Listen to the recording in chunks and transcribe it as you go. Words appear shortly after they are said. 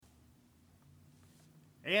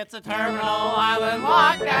It's a Terminal Island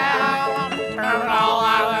lockdown. Terminal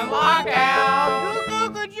Island lockdown.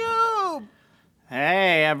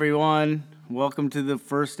 Hey everyone, welcome to the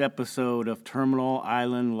first episode of Terminal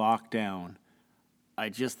Island Lockdown. I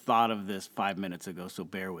just thought of this 5 minutes ago, so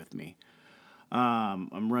bear with me.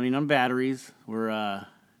 I'm running on batteries. I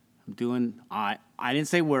didn't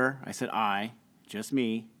say we're, I said I, just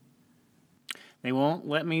me. They won't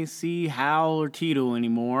let me see Hal or Tito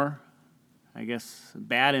anymore. I guess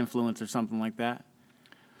bad influence or something like that.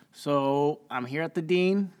 So I'm here at the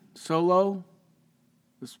Dean, solo.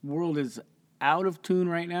 This world is out of tune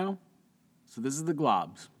right now. So this is the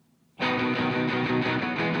Globs.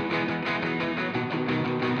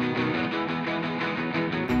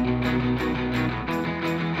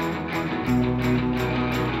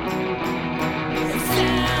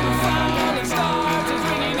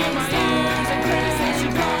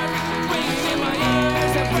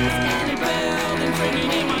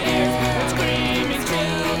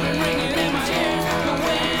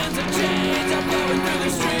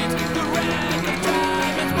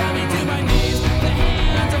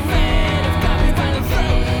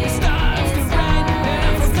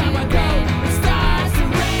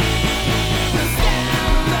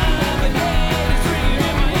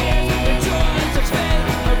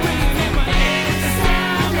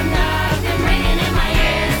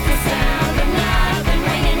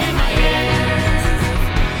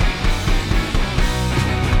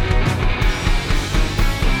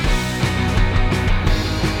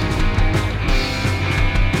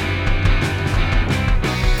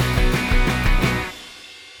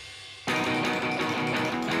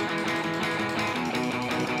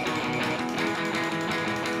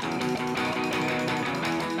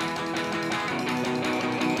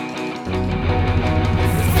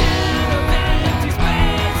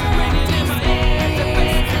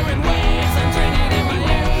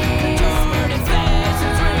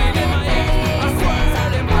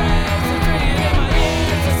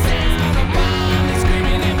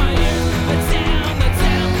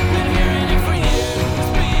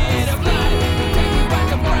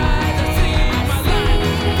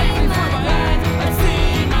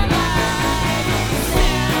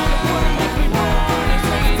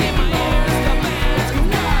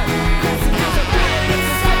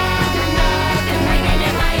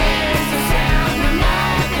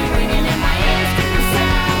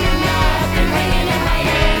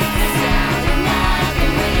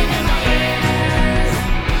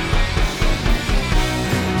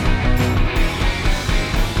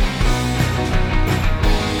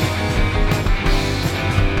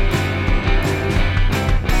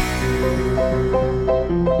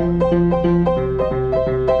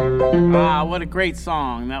 What a great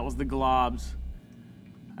song. That was the Globs.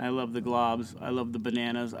 I love the Globs. I love the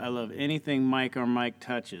Bananas. I love anything Mike or Mike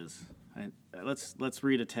touches. Let's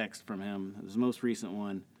read a text from him. His most recent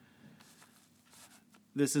one.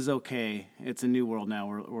 This is okay. It's a new world now.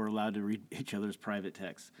 We're allowed to read each other's private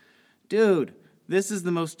texts. Dude, this is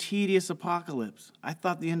the most tedious apocalypse. I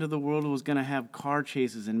thought the end of the world was going to have car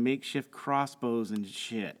chases and makeshift crossbows and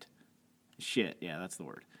shit. Shit, yeah, that's the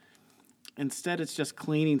word. Instead, it's just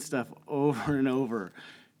cleaning stuff over and over.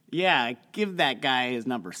 Yeah, give that guy his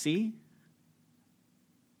number. See?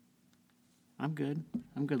 I'm good.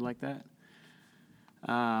 I'm good like that.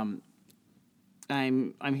 I'm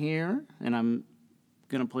here, and I'm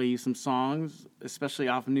gonna play you some songs, especially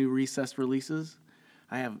off new Recessed releases.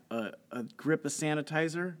 I have a grip of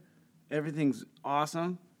sanitizer. Everything's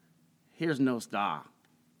awesome. Here's No Sta.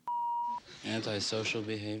 Antisocial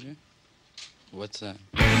behavior? What's that?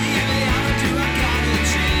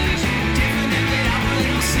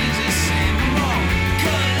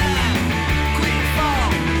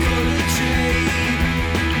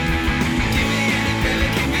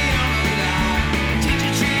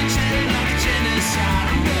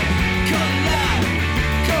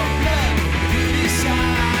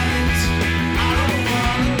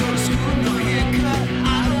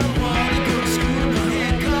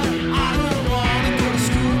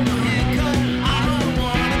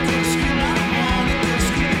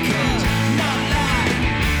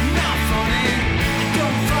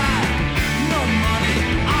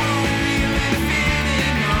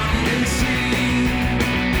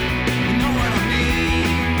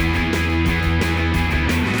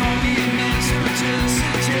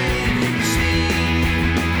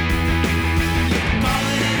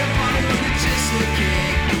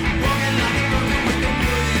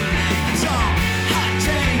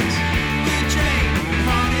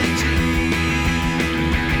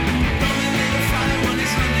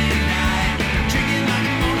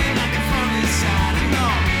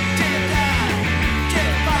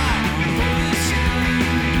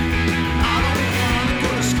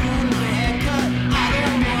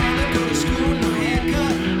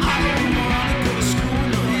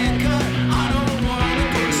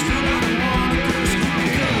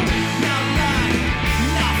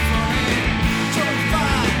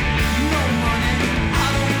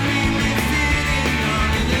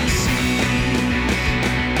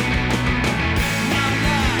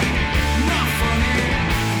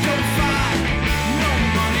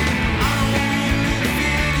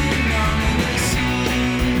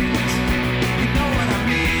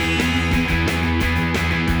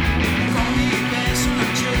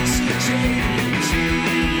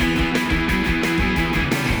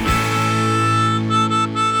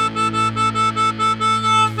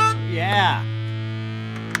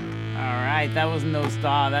 was No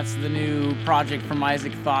Stop. That's the new project from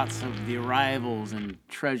Isaac Thoughts of the Arrivals and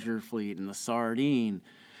Treasure Fleet and the Sardine.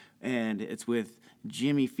 And it's with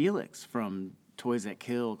Jimmy Felix from Toys That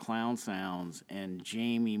Kill, Clown Sounds, and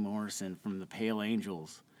Jamie Morrison from the Pale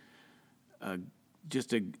Angels.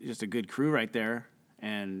 Just a good crew right there,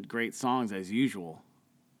 and great songs as usual.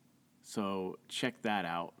 So check that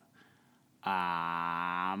out.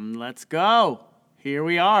 Let's go. Here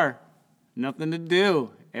we are. Nothing to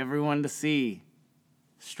do. Everyone to see.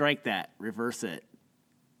 Strike that. Reverse it.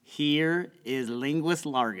 Here is Linguus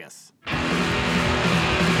Largus.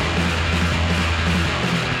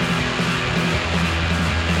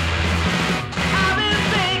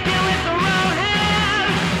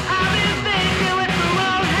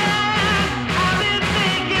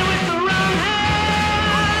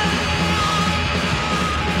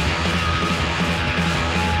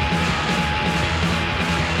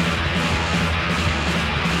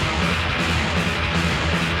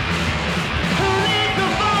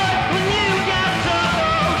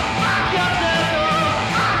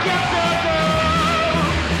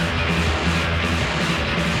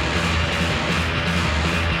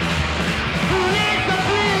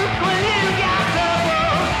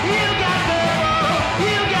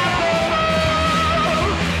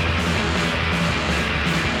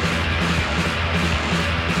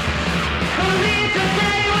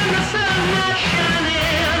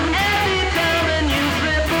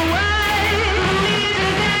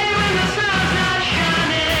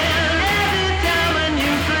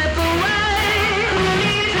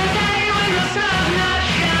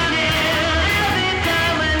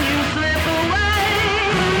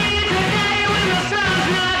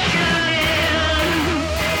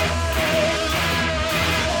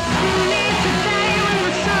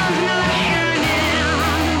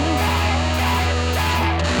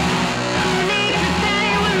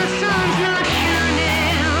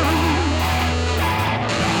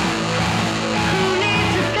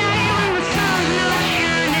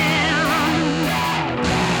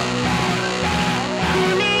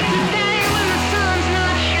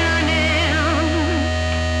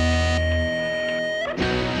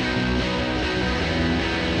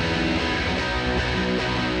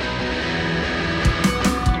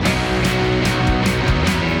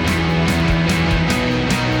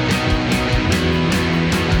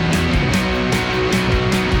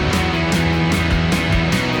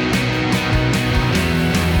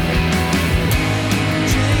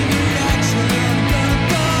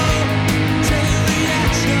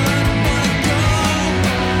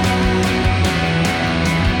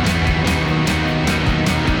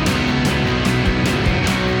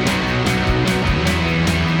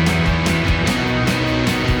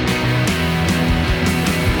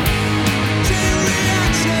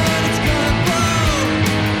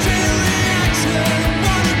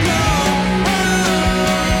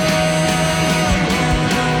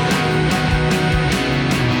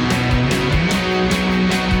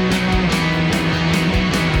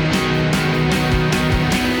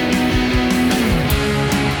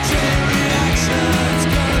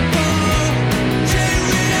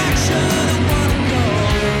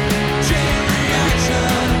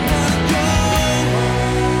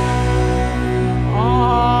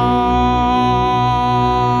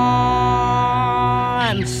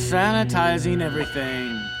 Sanitizing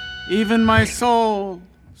everything, even my soul.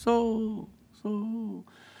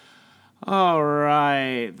 All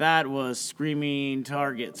right, that was Screaming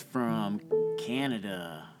Targets from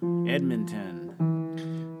Canada,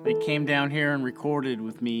 Edmonton. They came down here and recorded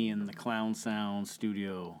with me in the Clown Sounds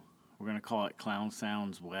studio. We're going to call it Clown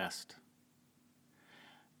Sounds West.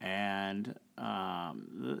 And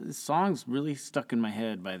the song's really stuck in my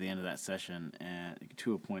head by the end of that session, and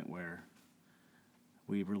to a point where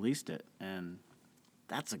we released it, and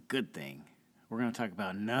that's a good thing. We're going to talk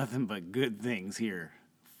about nothing but good things here,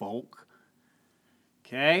 folk.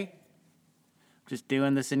 Okay? Just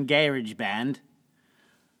doing this in GarageBand.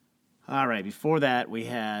 All right, before that, we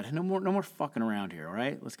had no more fucking around here, all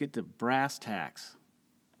right? Let's get to brass tacks.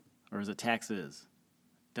 Or is it taxes?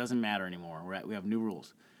 Doesn't matter anymore. We have new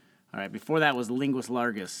rules. All right, before that was Linguus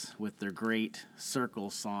Largus with their great Circle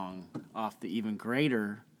song off the even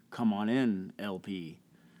greater Come On In LP.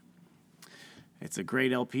 It's a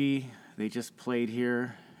great LP. They just played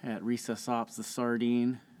here at Recess Ops the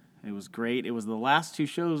Sardine. It was great. It was the last two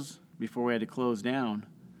shows before we had to close down.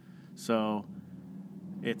 So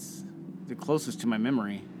it's the closest to my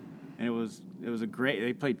memory. And it was a great,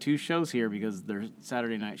 they played two shows here because their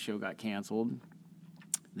Saturday night show got canceled.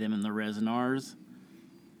 Them and the Resonars.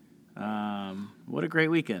 What a great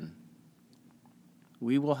weekend.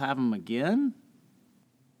 We will have them again.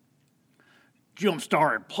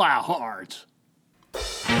 Jump-started Plowhards.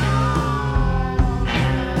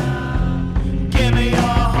 Give me your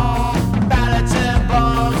home, ballots and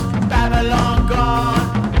bones, Babylon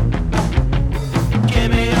gone. Give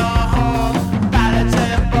me your home, ballots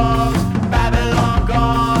and bones, Babylon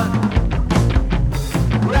gone.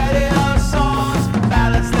 Radio songs,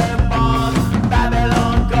 ballots and bones,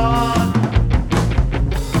 Babylon gone.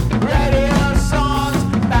 Radio songs,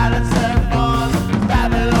 ballots and bones,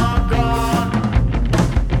 Babylon gone.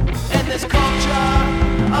 In this culture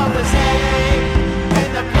of this headache,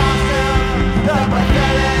 in the costume, the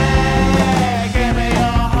pathetic. Give me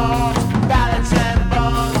your home, ballots and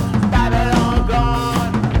bones, Babylon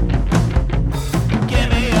gone. Give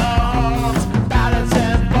me your home, ballots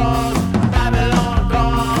and bones, Babylon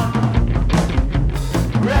gone.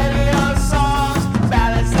 Radio songs,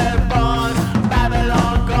 ballots and bones,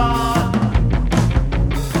 Babylon gone.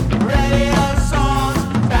 Radio songs,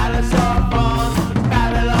 ballots and bones,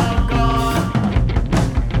 Babylon gone.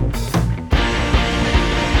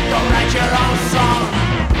 Go write your own song.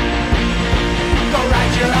 Go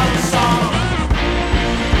write your own song.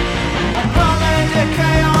 A permanent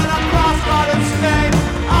decay on a cross-garden stage.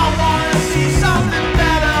 I wanna see something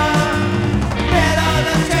better. Better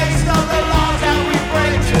the taste of the laws that we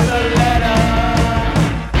break to the letter.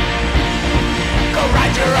 Go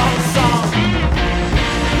write your own song.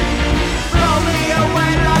 Blow me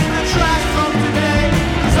away like the trash from today.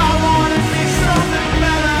 'Cause I wanna see something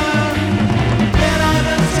better. Better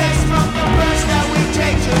the taste from the verse that we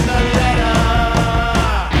take to the letter.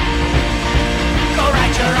 Go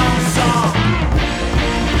write your own song.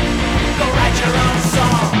 Go write your own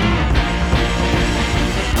song.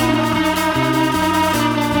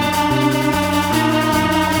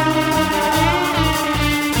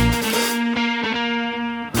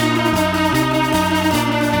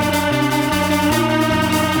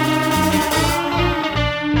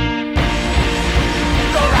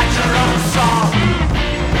 Go write your own song.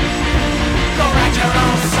 Go write your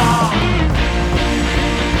own song.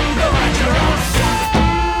 Go write your own song.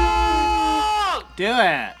 Do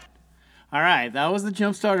it. All right, that was the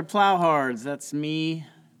Jump-Started Plowhards. That's me,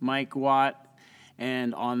 Mike Watt,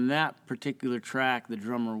 and on that particular track, the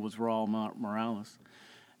drummer was Raul Morales,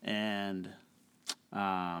 and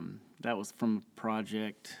that was from a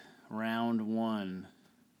project Round One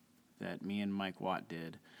that me and Mike Watt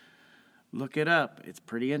did. Look it up; it's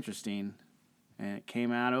pretty interesting, and it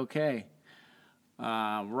came out okay.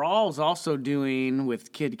 Raul's also doing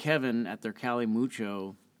with Kid Kevin at their Cali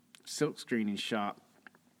Mucho silk screening shop.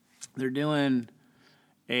 They're doing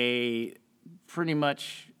a pretty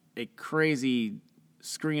much a crazy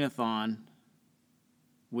screen-a-thon,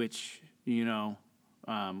 which,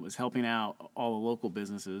 is helping out all the local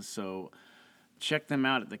businesses. So check them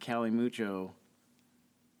out at the Cali Mucho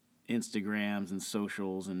Instagrams and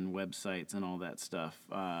socials and websites and all that stuff.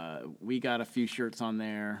 We got a few shirts on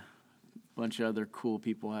there. A bunch of other cool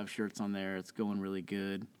people have shirts on there. It's going really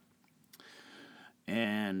good.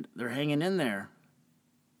 And they're hanging in there.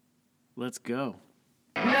 Let's go.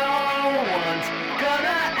 No one's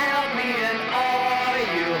gonna out me, and are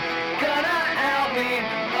you gonna out me?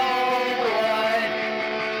 Oh, what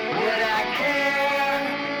would I care?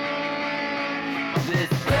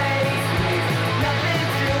 This place means nothing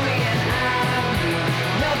to me, and I mean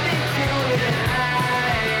nothing to it, and I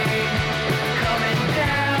ain't coming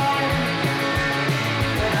down.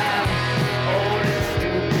 But I'm old and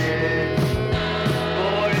stupid,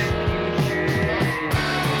 bored and future.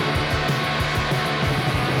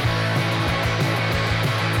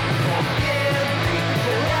 Forgive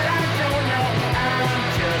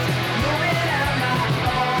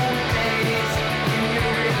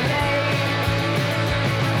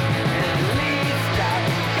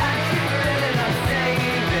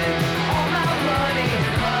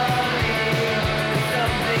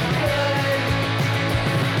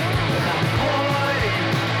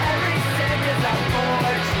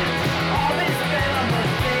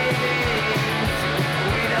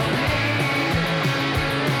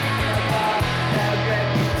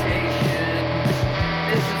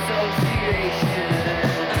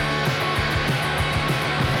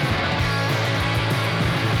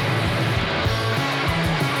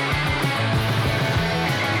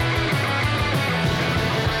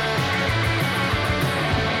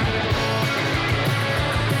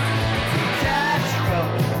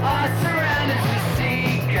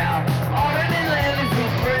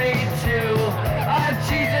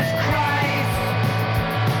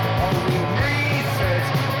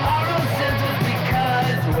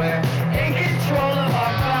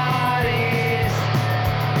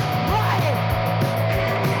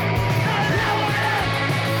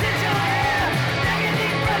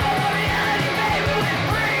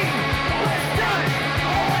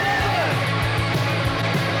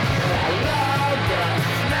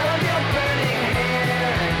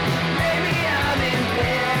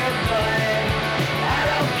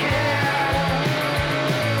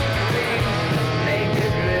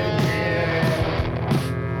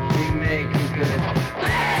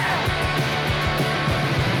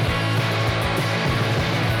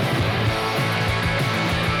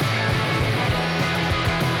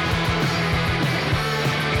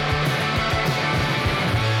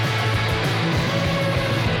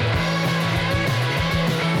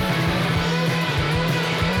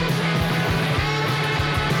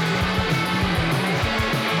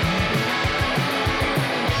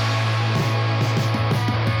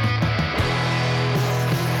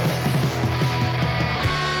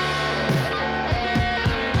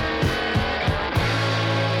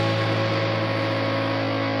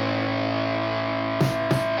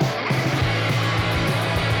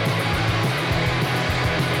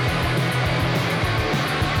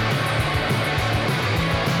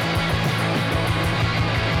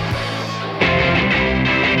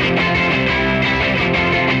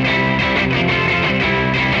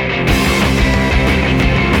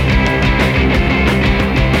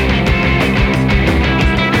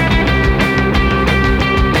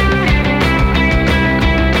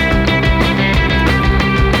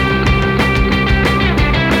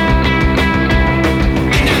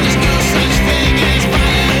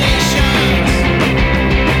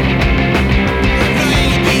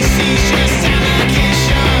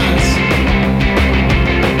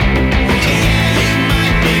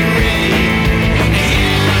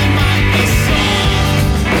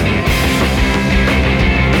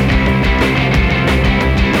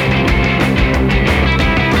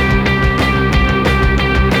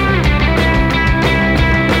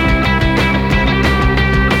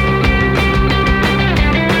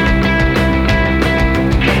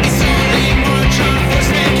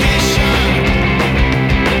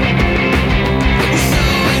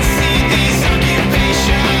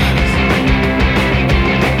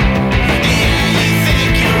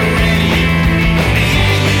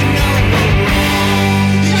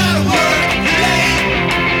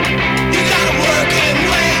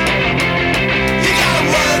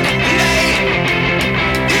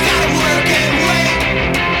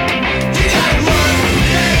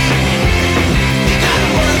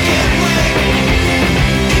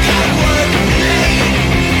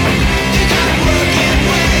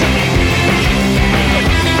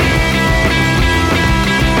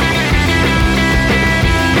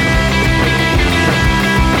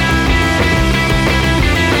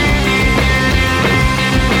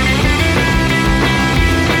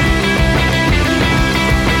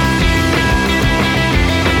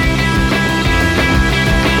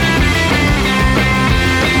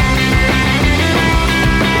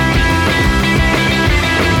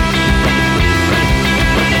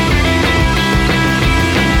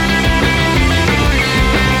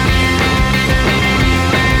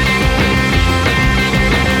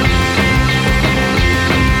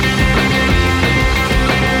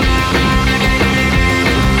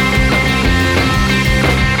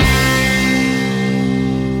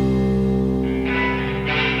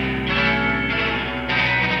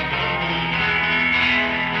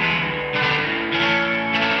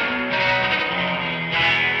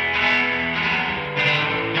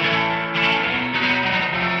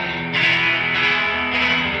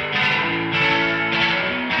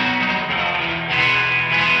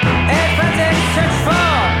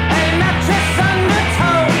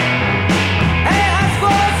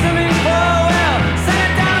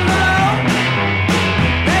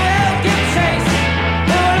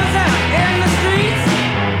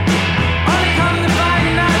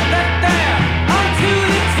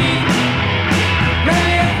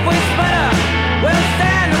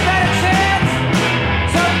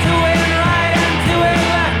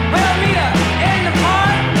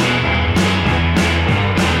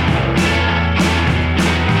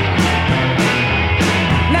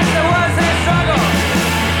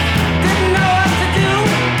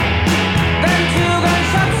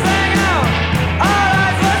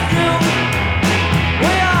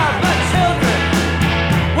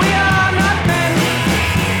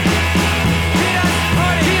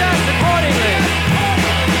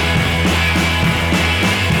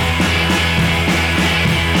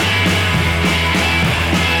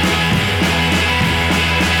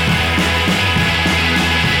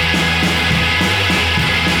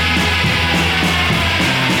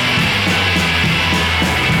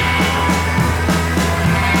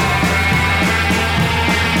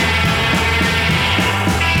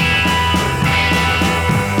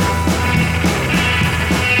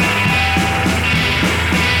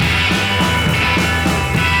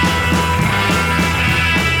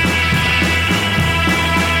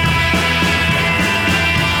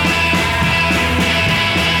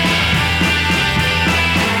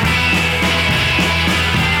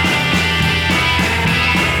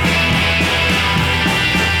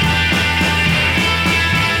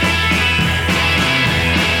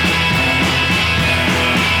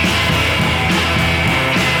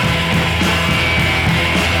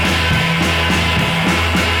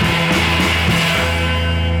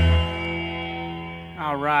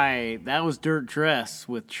right, that was Dirt Dress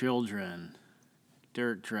with Children.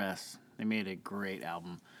 Dirt Dress. They made a great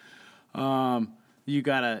album. You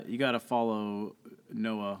gotta follow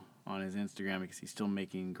Noah on his Instagram because he's still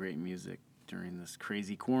making great music during this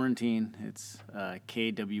crazy quarantine. It's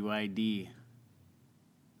KWID.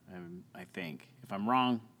 I think. If I'm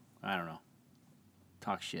wrong, I don't know.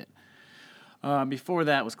 Talk shit. Before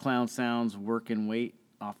that was Clown Sounds, Work and Wait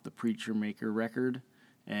off the Preacher Maker record.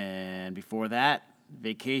 And before that,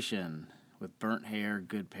 Vacation with Burnt Hair,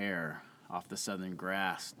 Good Pair off the Southern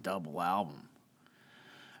Grass double album.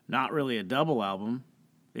 Not really a double album.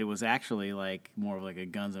 It was actually like more of like a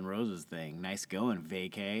Guns N' Roses thing. Nice going,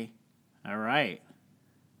 Vacay. All right.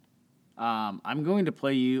 I'm going to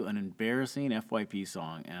play you an embarrassing FYP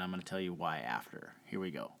song, and I'm going to tell you why after. Here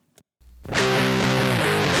we go.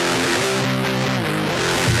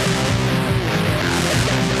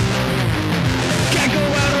 Can't go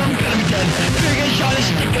out or I'm gonna be dead. Fear get shot is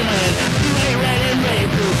stick in my head. You ain't red and ready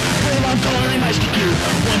blue. Well, I'm calling they might stick you.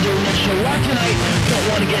 Wonder next show rock tonight. Don't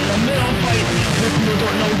wanna get in the middle fight. With people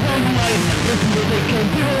don't know wrong from right. With people they kill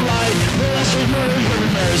people alive. Well, that's those murders,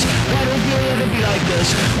 murders. Why don't you ever be like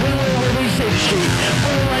this? When will we save the street?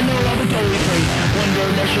 Well, I know I'll be totally free. Wonder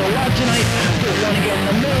next show rock tonight. Don't wanna get in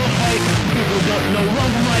the middle fight. People don't know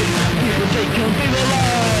wrong from right. People they kill people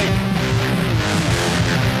alive.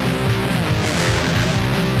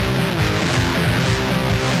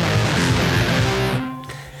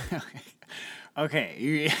 Okay,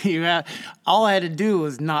 you have, all I had to do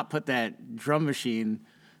was not put that drum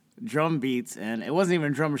beats, and it wasn't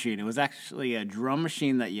even a drum machine. It was actually a drum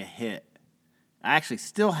machine that you hit. I actually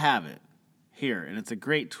still have it here, and it's a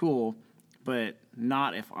great tool, but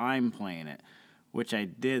not if I'm playing it, which I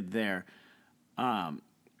did there.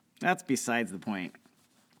 That's besides the point.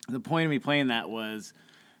 The point of me playing that was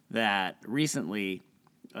that recently,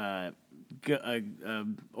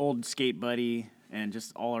 old skate buddy and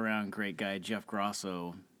just all around great guy, Jeff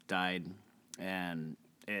Grosso, died, and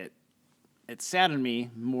it saddened me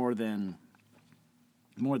more than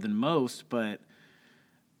most. But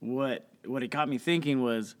what it got me thinking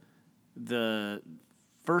was the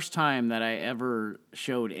first time that I ever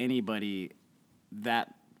showed anybody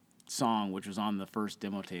that song, which was on the first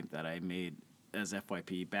demo tape that I made as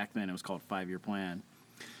FYP. Back then, it was called 5 Year Plan.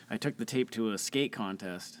 I took the tape to a skate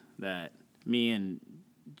contest that me and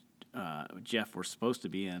Jeff were supposed to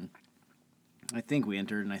be in. I think we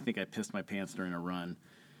entered, and I think I pissed my pants during a run.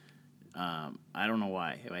 I don't know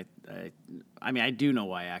why. I mean, I do know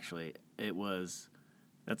why, actually. That's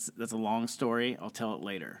a long story. I'll tell it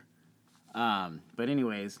later. But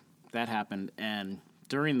anyways, that happened, and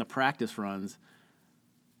during the practice runs,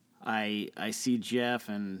 I see Jeff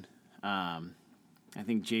and I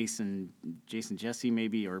think Jason Jesse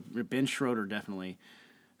maybe, or Ben Schroeder definitely.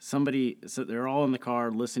 Somebody, so they're all in the car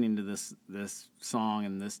listening to this song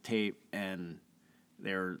and this tape, and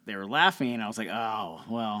they were laughing, and I was like, oh,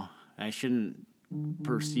 well, I shouldn't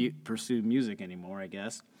pursue music anymore, I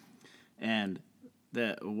guess. And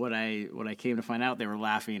what I came to find out, they were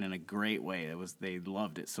laughing in a great way. They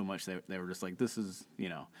loved it so much that they were just like, this is,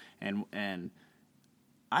 and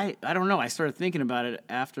I don't know. I started thinking about it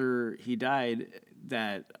after he died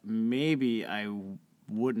that maybe I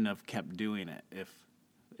wouldn't have kept doing it if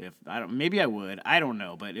maybe I would. I don't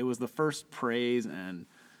know, but it was the first praise, and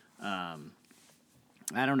I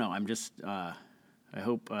don't know. I'm just I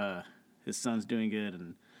hope his son's doing good,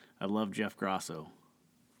 and I love Jeff Grosso.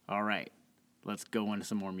 All right, let's go into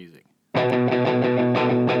some more music.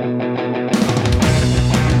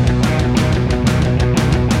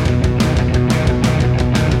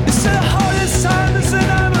 It's the hardest time is when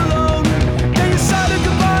I'm alone. Then you said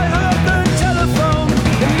goodbye, hung up the telephone.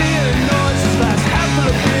 And me and noises last half of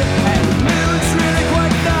the beer. And the mood's really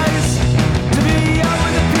quite nice to be out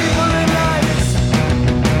with the people in lights.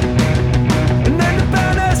 And then the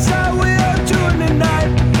band asks how we are doing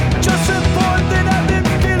tonight. Just report that I've been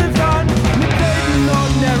feeling fine. And we played an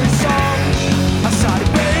ordinary song. I started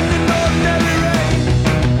playing an ordinary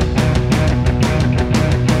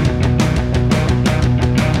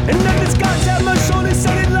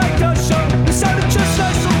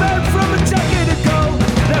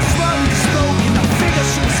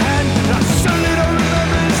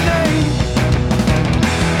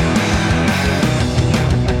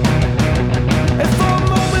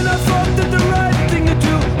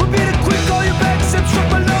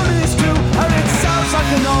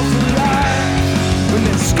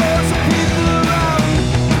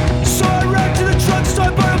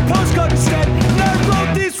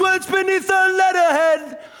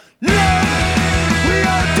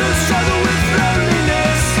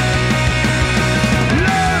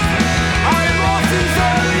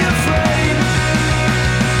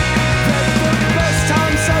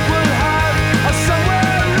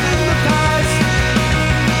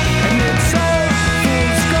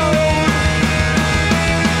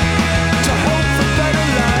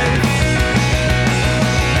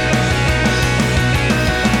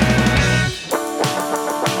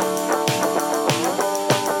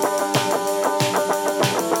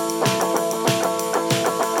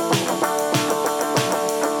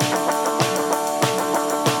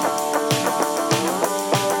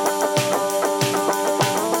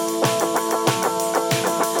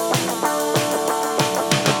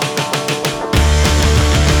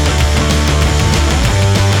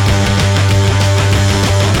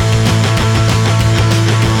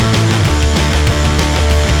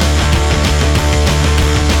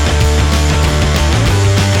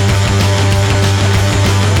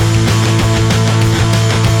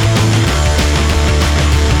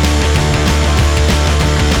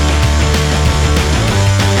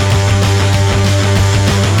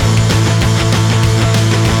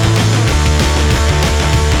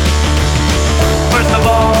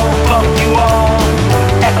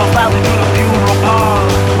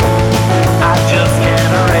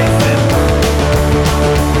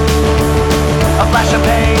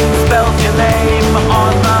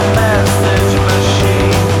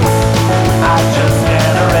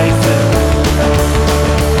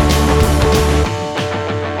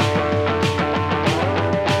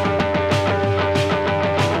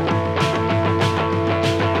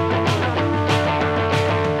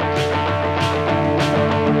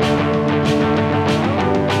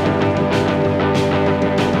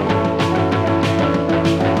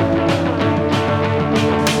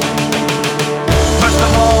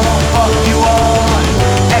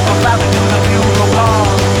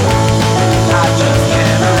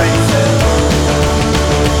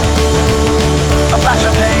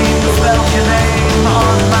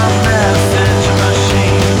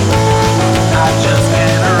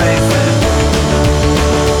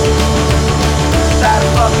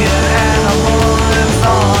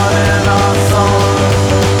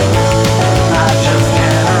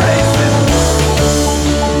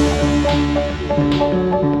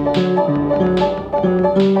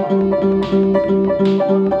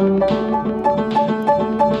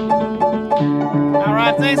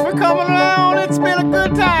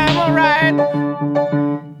good time, alright.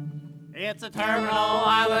 It's a Terminal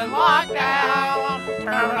Island lockdown.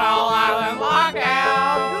 Terminal Island lockdown.